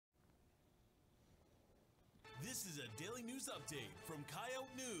a daily news update from Coyote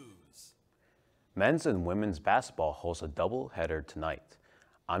News. Men's and women's basketball hosts a doubleheader tonight.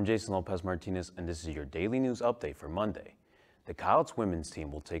 I'm Jason Lopez Martinez, and this is your daily news update for Monday. The Coyotes women's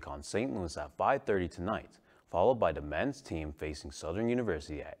team will take on St. Louis at 5:30 tonight, followed by the men's team facing Southern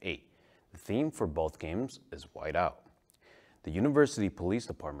University at 8. The theme for both games is White Out. The University Police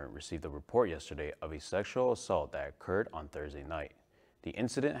Department received a report yesterday of a sexual assault that occurred on Thursday night. The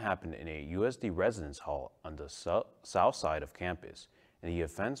incident happened in a USD residence hall on the south side of campus, and the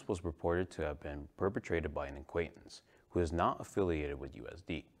offense was reported to have been perpetrated by an acquaintance who is not affiliated with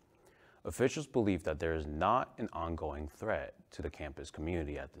USD. Officials believe that there is not an ongoing threat to the campus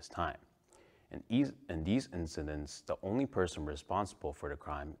community at this time. In these incidents, the only person responsible for the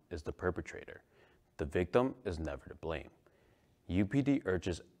crime is the perpetrator. The victim is never to blame. UPD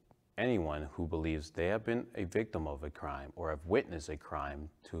urges anyone who believes they have been a victim of a crime or have witnessed a crime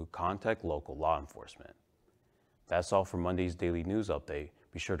to contact local law enforcement. That's all for Monday's Daily News Update.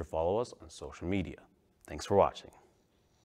 Be sure to follow us on social media. Thanks for watching.